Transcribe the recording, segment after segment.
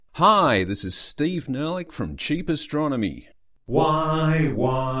Hi, this is Steve Nerlich from Cheap Astronomy. Why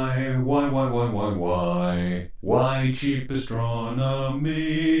cheap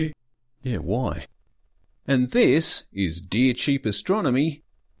astronomy? Yeah, why? And this is Dear Cheap Astronomy,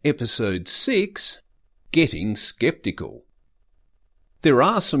 Episode 6, Getting Skeptical. There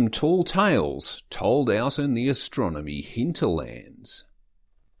are some tall tales told out in the astronomy hinterlands.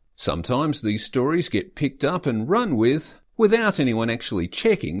 Sometimes these stories get picked up and run with without anyone actually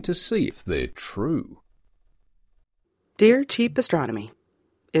checking to see if they're true. Dear Cheap Astronomy,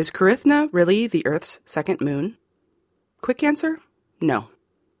 is Carithna really the Earth's second moon? Quick answer, no.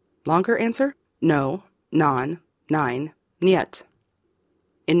 Longer answer, no, non, nine, niet.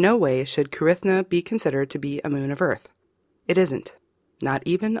 In no way should Carithna be considered to be a moon of Earth. It isn't, not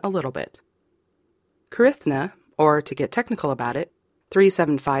even a little bit. Carithna, or to get technical about it,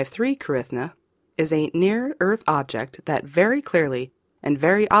 3753 Carithna, is a near-Earth object that very clearly and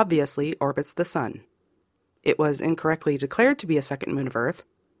very obviously orbits the Sun. It was incorrectly declared to be a second moon of Earth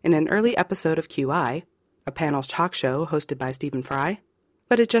in an early episode of QI, a panel talk show hosted by Stephen Fry,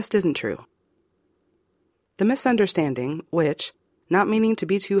 but it just isn't true. The misunderstanding, which, not meaning to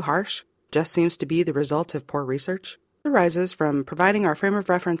be too harsh, just seems to be the result of poor research, arises from providing our frame of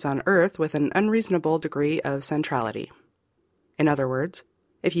reference on Earth with an unreasonable degree of centrality. In other words,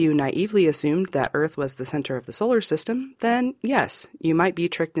 if you naively assumed that Earth was the center of the solar system, then yes, you might be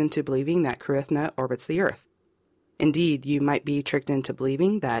tricked into believing that Carithna orbits the Earth. Indeed, you might be tricked into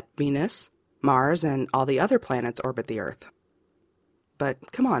believing that Venus, Mars, and all the other planets orbit the Earth.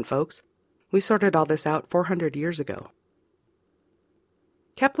 But come on, folks. We sorted all this out 400 years ago.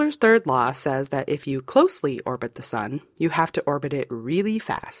 Kepler's third law says that if you closely orbit the Sun, you have to orbit it really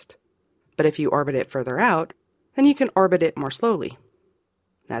fast. But if you orbit it further out, then you can orbit it more slowly.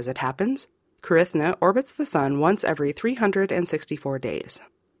 As it happens, Carithna orbits the Sun once every 364 days.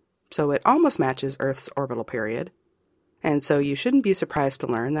 So it almost matches Earth's orbital period, and so you shouldn't be surprised to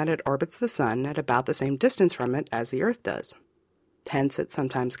learn that it orbits the Sun at about the same distance from it as the Earth does. Hence, it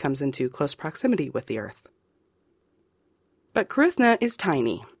sometimes comes into close proximity with the Earth. But Carithna is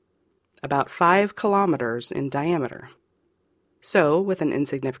tiny, about 5 kilometers in diameter. So, with an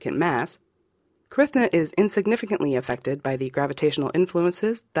insignificant mass, Carithna is insignificantly affected by the gravitational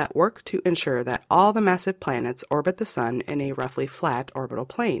influences that work to ensure that all the massive planets orbit the Sun in a roughly flat orbital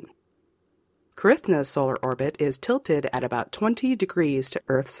plane. Carithna's solar orbit is tilted at about 20 degrees to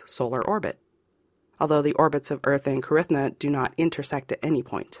Earth's solar orbit, although the orbits of Earth and Carithna do not intersect at any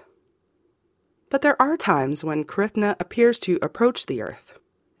point. But there are times when Carithna appears to approach the Earth,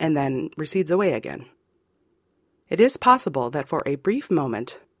 and then recedes away again. It is possible that for a brief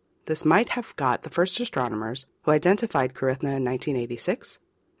moment, this might have got the first astronomers who identified Carithna in 1986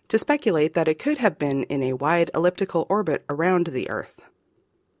 to speculate that it could have been in a wide elliptical orbit around the Earth.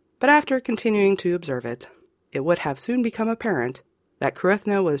 But after continuing to observe it, it would have soon become apparent that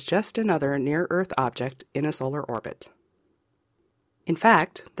Carithna was just another near-Earth object in a solar orbit. In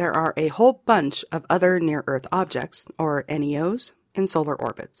fact, there are a whole bunch of other near-Earth objects, or NEOs, in solar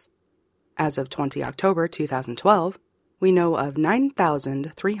orbits. As of 20 October 2012, we know of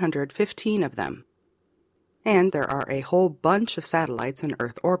 9,315 of them. And there are a whole bunch of satellites in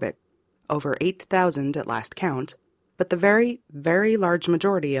Earth orbit, over 8,000 at last count, but the very, very large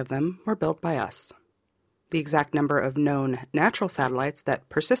majority of them were built by us. The exact number of known natural satellites that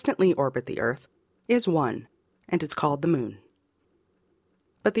persistently orbit the Earth is 1, and it's called the Moon.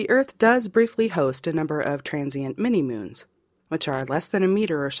 But the Earth does briefly host a number of transient mini-moons, which are less than a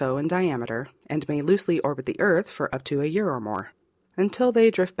meter or so in diameter and may loosely orbit the Earth for up to a year or more, until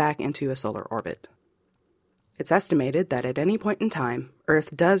they drift back into a solar orbit. It's estimated that at any point in time,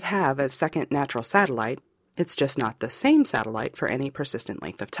 Earth does have a second natural satellite. It's just not the same satellite for any persistent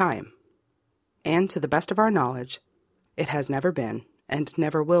length of time. And to the best of our knowledge, it has never been, and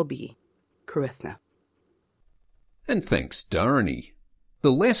never will be, Carithna. And thanks, Darreny.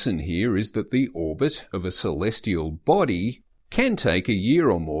 The lesson here is that the orbit of a celestial body can take a year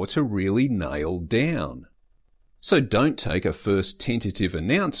or more to really nail down. So don't take a first tentative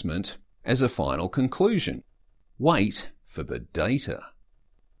announcement as a final conclusion. Wait for the data.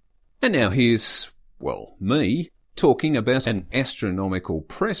 And now here's, me talking about an astronomical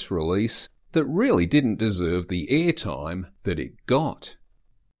press release that really didn't deserve the airtime that it got.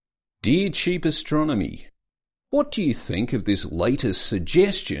 Dear Cheap Astronomy, what do you think of this latest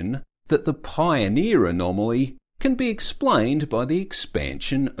suggestion that the Pioneer anomaly can be explained by the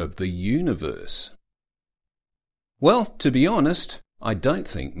expansion of the universe? Well, to be honest, I don't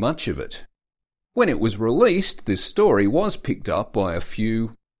think much of it. When it was released, this story was picked up by a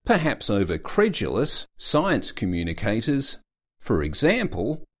few, perhaps over-credulous, science communicators. For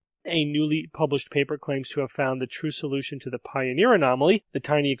example, A newly published paper claims to have found the true solution to the Pioneer anomaly, the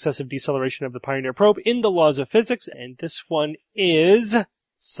tiny excessive deceleration of the Pioneer probe, in the laws of physics, and this one is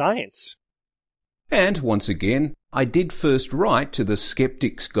science. And once again, I did first write to the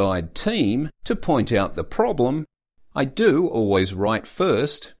Skeptics Guide team to point out the problem. I do always write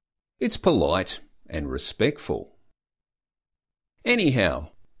first. It's polite and respectful. Anyhow,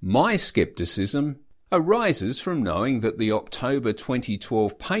 my skepticism arises from knowing that the October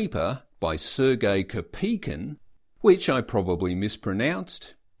 2012 paper by Sergei Kopeikin, which I probably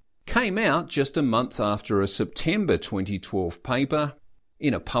mispronounced, came out just a month after a September 2012 paper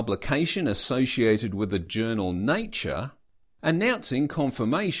in a publication associated with the journal Nature, announcing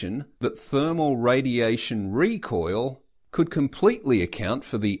confirmation that thermal radiation recoil could completely account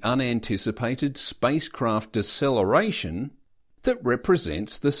for the unanticipated spacecraft deceleration that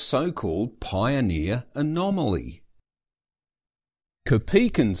represents the so-called Pioneer anomaly.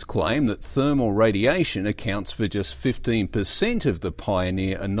 Kopeikin's claim that thermal radiation accounts for just 15% of the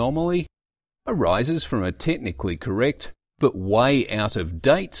Pioneer anomaly arises from a technically correct but way out of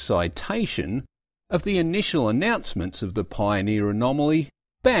date citation of the initial announcements of the Pioneer anomaly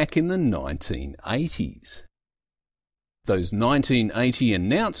back in the 1980s. Those 1980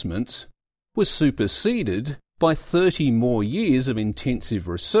 announcements were superseded by 30 more years of intensive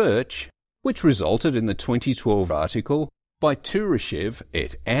research, which resulted in the 2012 article by Turyshev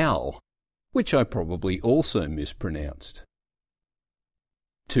et al., which I probably also mispronounced.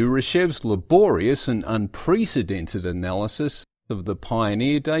 Turyshev's laborious and unprecedented analysis of the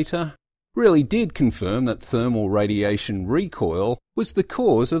Pioneer data really did confirm that thermal radiation recoil was the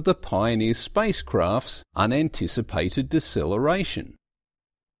cause of the Pioneer spacecraft's unanticipated deceleration.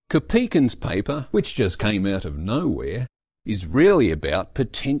 Kopeikin's paper, which just came out of nowhere, is really about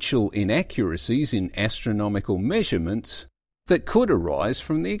potential inaccuracies in astronomical measurements that could arise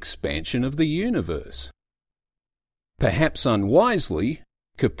from the expansion of the universe. Perhaps unwisely,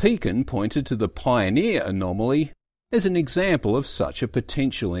 Kopeikin pointed to the Pioneer anomaly as an example of such a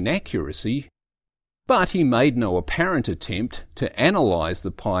potential inaccuracy, but he made no apparent attempt to analyse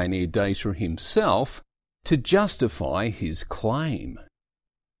the Pioneer data himself to justify his claim.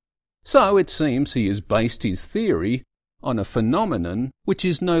 So it seems he has based his theory on a phenomenon which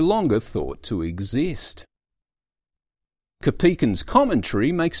is no longer thought to exist. Kopeikin's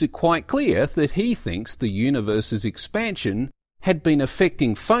commentary makes it quite clear that he thinks the universe's expansion had been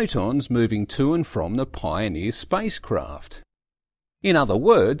affecting photons moving to and from the Pioneer spacecraft. In other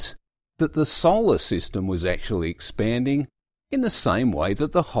words, that the solar system was actually expanding in the same way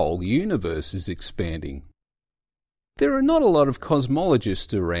that the whole universe is expanding. There are not a lot of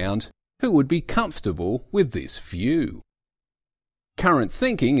cosmologists around who would be comfortable with this view. Current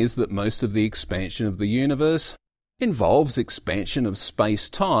thinking is that most of the expansion of the universe involves expansion of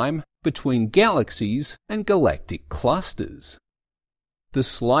space-time between galaxies and galactic clusters. The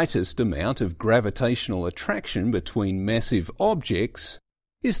slightest amount of gravitational attraction between massive objects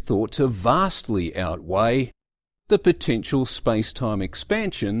is thought to vastly outweigh the potential space-time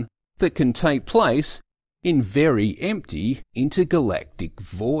expansion that can take place in very empty intergalactic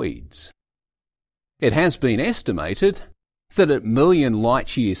voids. It has been estimated that at million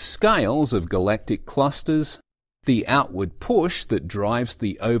light-year scales of galactic clusters, the outward push that drives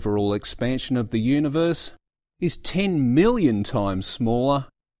the overall expansion of the universe is 10 million times smaller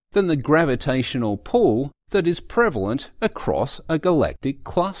than the gravitational pull that is prevalent across a galactic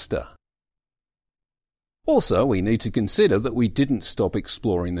cluster. Also, we need to consider that we didn't stop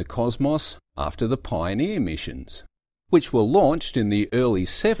exploring the cosmos after the Pioneer missions, which were launched in the early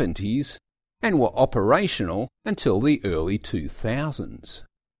 70s and were operational until the early 2000s.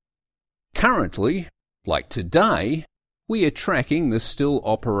 Currently, like today, we are tracking the still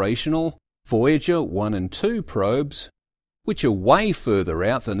operational Voyager 1 and 2 probes, which are way further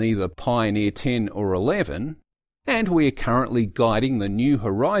out than either Pioneer 10 or 11, and we are currently guiding the New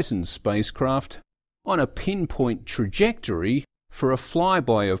Horizons spacecraft on a pinpoint trajectory for a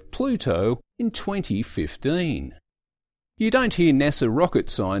flyby of Pluto in 2015. You don't hear NASA rocket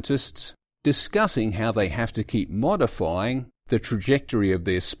scientists discussing how they have to keep modifying the trajectory of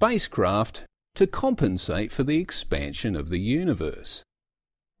their spacecraft to compensate for the expansion of the universe.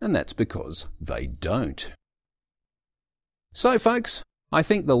 And that's because they don't. So folks, I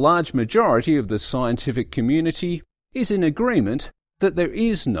think the large majority of the scientific community is in agreement that there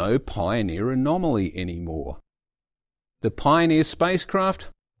is no Pioneer anomaly anymore. The Pioneer spacecraft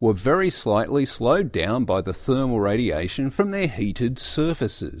were very slightly slowed down by the thermal radiation from their heated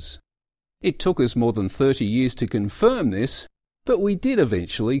surfaces. It took us more than 30 years to confirm this, but we did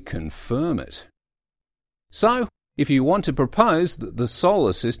eventually confirm it. So, If you want to propose that the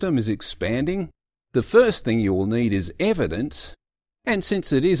solar system is expanding, the first thing you will need is evidence, and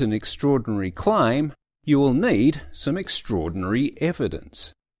since it is an extraordinary claim, you will need some extraordinary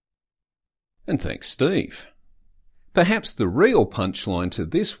evidence. And thanks, Steve. Perhaps the real punchline to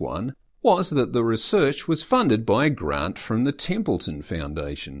this one was that the research was funded by a grant from the Templeton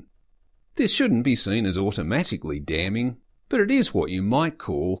Foundation. This shouldn't be seen as automatically damning, but it is what you might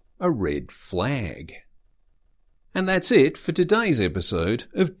call a red flag. And that's it for today's episode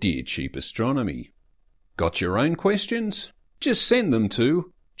of Dear Cheap Astronomy. Got your own questions? Just send them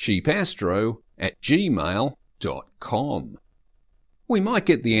to cheapastro@gmail.com. We might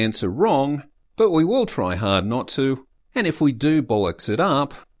get the answer wrong, but we will try hard not to, and if we do bollocks it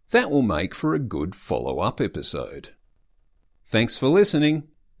up, that will make for a good follow-up episode. Thanks for listening.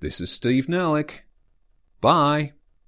 This is Steve Nerlich. Bye.